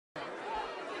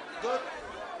Good?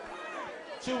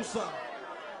 Choose something.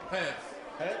 Heads.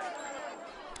 Heads?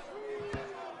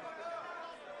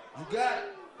 You got it.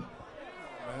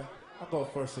 Man, I'll go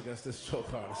first against this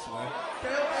choke artist, man.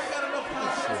 Okay, okay, got enough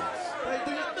time. Hey,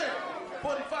 do your thing.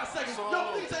 45 seconds. Yo,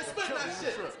 DJ, spin that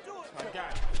shit. I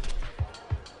got it.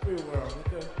 Free world,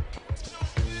 okay?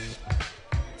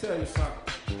 Tell you something.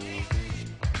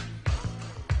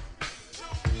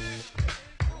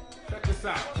 Check this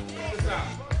out. Check this out.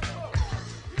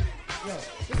 Yo,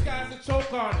 this guy's a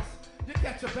choke artist. You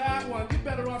catch a bad one, you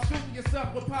better off shooting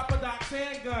yourself with Papa Doc's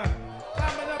handgun.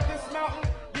 Climbing up this mountain,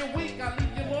 you're weak. I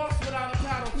leave you lost without a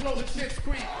paddle, floating shit's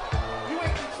creek. You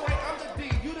ain't Detroit, I'm the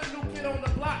D. You the new kid on the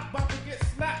block, about to get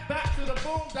snapped back to the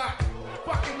boondocks.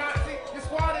 Fucking Nazi, your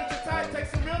squad ain't your type, take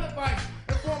some real advice.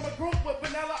 And form a group with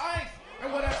Vanilla Ice.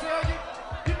 And what I tell you,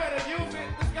 you better use it.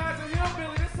 This guy's a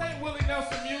hillbilly, this ain't Willie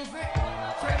Nelson music.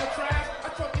 Trailer trash, I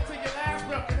truck you to your last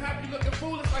rep and have you looking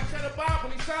foolish like Cheddar Bob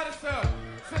when he shot himself.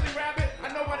 Silly rabbit,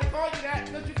 I know why they call you that,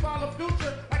 cause you follow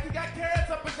Future like you got carrots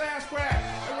up his ass crack.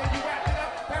 And when you wrap it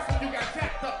up, that's when you got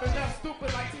jacked up and left stupid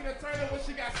like Tina Turner when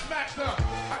she got smacked up.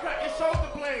 I crack your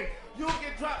shoulder blade, you'll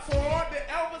get dropped so hard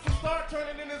that Elvis will start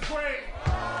turning in his grave.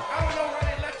 I don't know why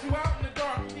they let you out in the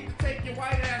dark, you need to take your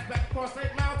white ass back across 8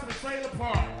 Mile to the trailer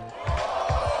park.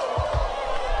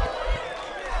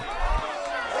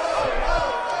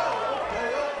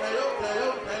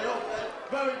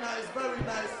 Very nice, very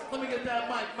nice. Let me get that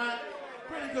mic, man.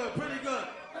 Pretty good, pretty good.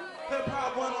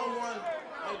 Hip-hop one-on-one.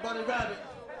 Hey, Buddy Rabbit,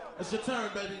 it's your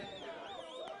turn, baby.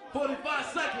 45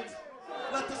 seconds.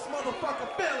 Let this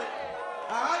motherfucker feel it.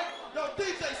 All right? Yo,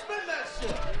 DJ, spin that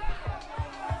shit.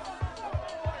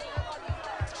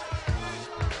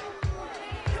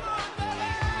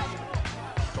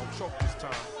 Don't choke this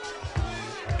time.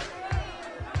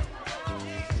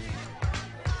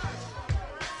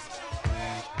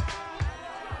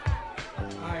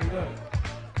 Alright, look.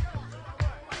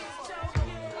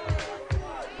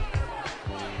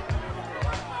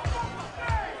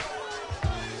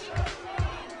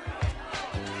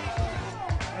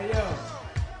 Hey yo,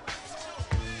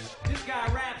 this guy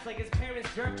raps like his parents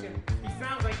jerked him. He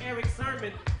sounds like Eric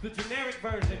Sermon, the generic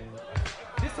version.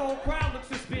 This whole crowd looks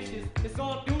suspicious. It's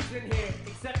all dudes in here,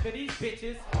 except for these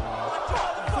bitches. So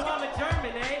I'm a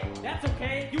German, eh? That's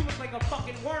okay. You look like a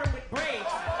fucking worm with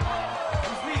braids.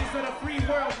 These leaders are the free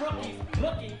world rookies.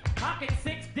 Looking, how can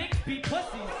 6 dicks be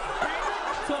pussies?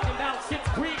 Talking about shit's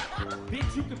Greek.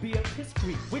 Bitch, you could be a piss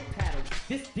creek with paddles.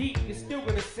 This deep, you're still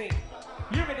gonna sink.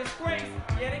 You're a disgrace.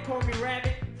 Yeah, they call me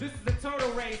rabbit. This is a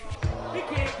turtle race. You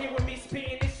can't get with me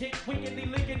spitting this shit, wiggity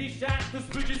lickety shots, the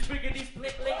spiggity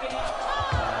split lickety.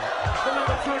 Then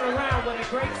I'ma turn around with a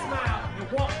great smile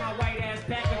and walk my white ass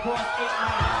back across 8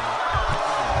 miles.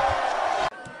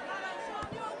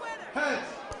 Heads.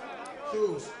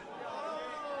 Choose.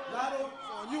 Lotto,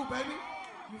 on you, baby.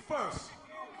 You first.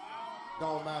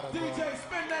 Don't matter, bro. DJ,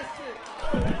 spin that shit.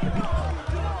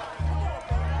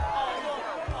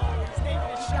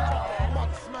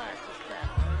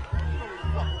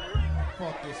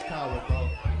 Fuck this coward, bro.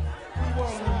 We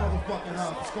world in the motherfucking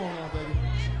house. What's going on, baby?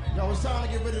 Yo, it's time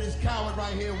to get rid of this coward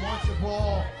right here once and for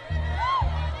all.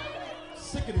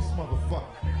 Sick of this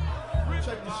motherfucker.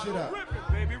 Check this shit out. Rip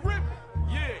it, baby, rip it.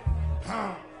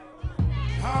 Yeah.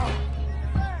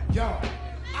 Yo,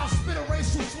 I'll spit a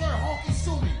racial slur, honky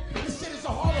sue me. This shit is a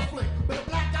horror flick, but a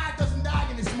black guy doesn't die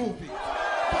in this movie.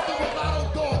 Fucking with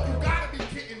Lotto Dog, you gotta be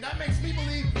kidding. That makes me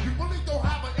believe you really don't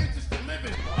have an interest in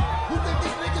living. You think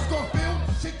these niggas gonna feel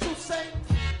the shit you say?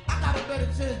 I got a better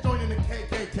chance joining the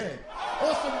KKK.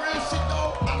 On some real shit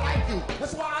though, I like you.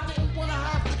 That's why I didn't wanna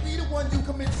have to be the one you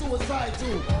commit suicide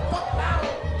to. Fuck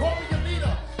Lotto, call me your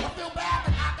leader. I feel bad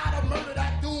that I gotta murder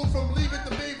that dude from Leave It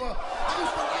to Beaver. I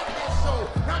used to like that show.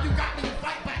 Now you got me in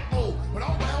fight back mode. But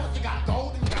oh well, you got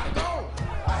gold and you gotta go.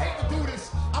 I hate to do this.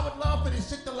 I would love for this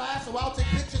shit to last, so I'll take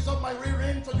pictures of my rear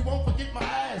end so you won't forget my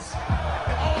ass.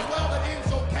 And all's well that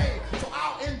ends okay. So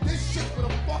I'll end this shit with a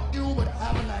fuck you, but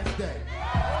have a nice day.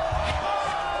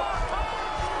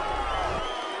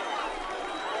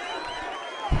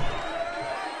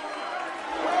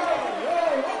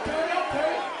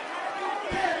 Okay.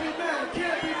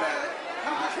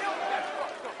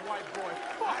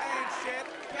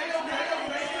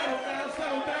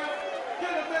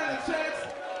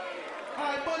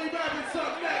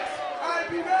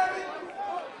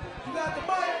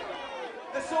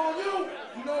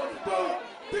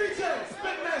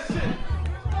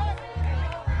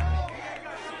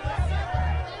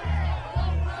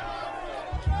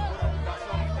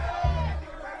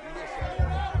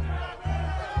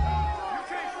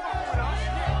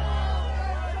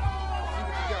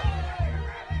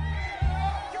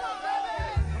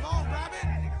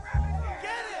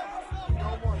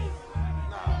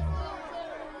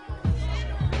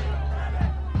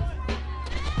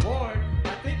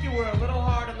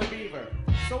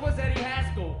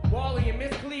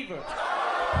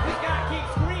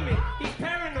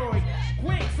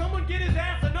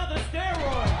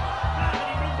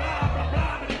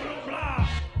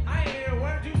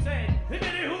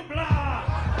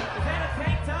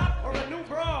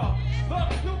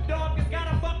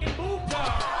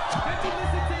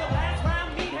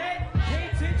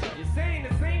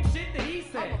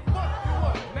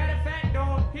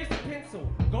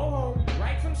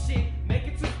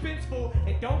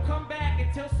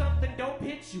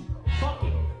 hit you. Fuck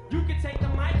it, you can take the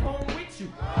mic home with you.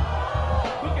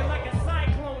 Looking like a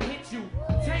cyclone hit you.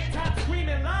 Tank top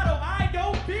screaming lotto, I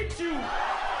don't fit you.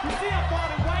 You see how far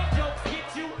the white jokes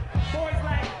get you? Boys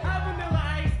like, how Vanilla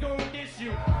Ice gon' dish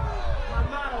you? My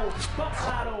motto, fuck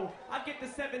lotto. I get the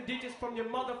 7 digits from your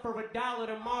mother for $1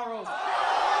 tomorrow.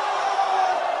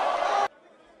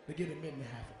 They get $1.5 million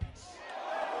a piece.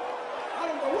 I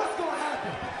don't know what's gonna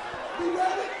happen. Be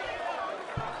ready?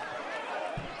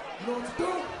 You know what to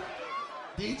do?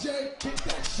 DJ, kick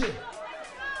that shit.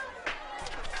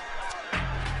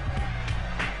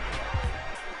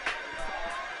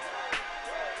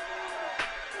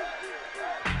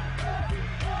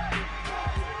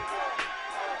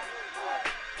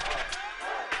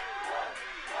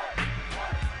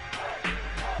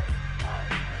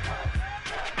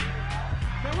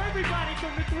 Everybody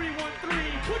from the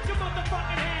 313, put your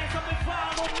motherfucking hands up and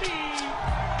follow me.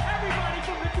 Everybody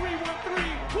from the 313,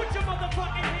 put your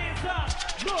motherfucking hands up.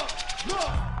 Look,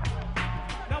 look.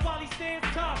 Now while he stands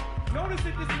tough, notice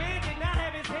that this man did not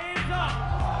have his hands up.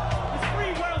 This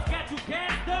free world's got you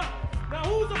gassed up. Now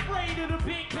who's afraid of the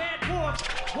big bad boy?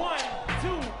 1,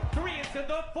 2, 3 into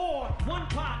the 4. 1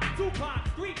 pop, 2 pop,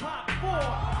 3 pop, 4.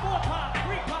 4 pop,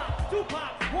 3 pop, 2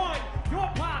 pop, 1.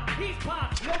 Your pop, he's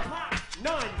pop, no pop,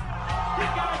 none.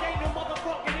 This guy ain't no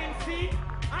motherfucking MC.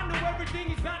 I know everything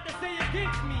he's about to say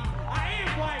against me. I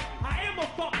am white, I am a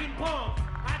fucking bum.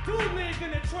 I do live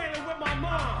in a trailer with my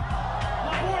mom.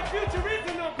 My boy Future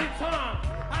is an Uncle Tom.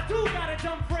 I do got a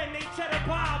dumb friend named Cheddar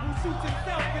Bob who shoots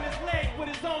himself in his leg with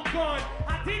his own gun.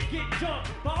 I did get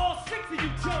jumped by all 6 of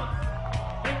you chumps.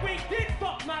 And Wink did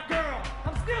fuck my girl.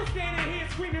 I'm still standing here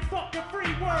screaming fuck the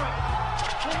free world.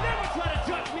 You'll never try to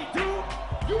judge me, dude.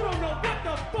 You don't know what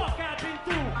the fuck I've been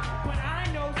through. But I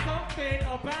know something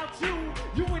about you.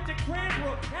 You went to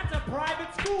Cranbrook, that's a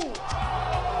private school.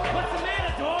 What's the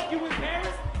matter, dog? You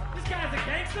embarrassed? This guy's a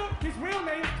gangster? His real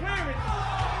name's Clarence.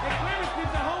 And Clarence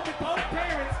lives at home with both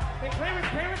parents. And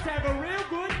Clarence's parents have a real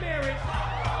good marriage.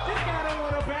 This guy don't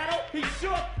want to battle, he's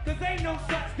shook. Cause ain't no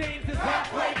such things as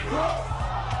halfway crooks.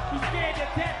 He's scared to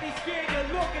death, he's scared to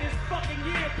look at his fucking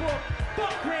yearbook.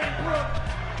 Fuck Cranbrook.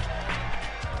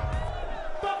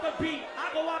 Fuck a beat,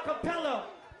 I go a cappella.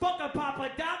 Fuck a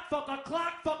Papa Doc, fuck a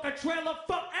clock, fuck a trailer,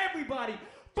 fuck everybody.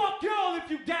 Fuck y'all if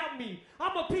you doubt me.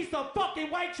 I'm a piece of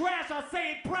fucking white trash, I'll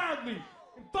say it proudly.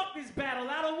 And fuck this battle,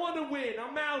 I don't want to win,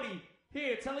 I'm outie.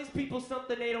 Here, tell these people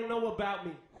something they don't know about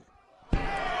me.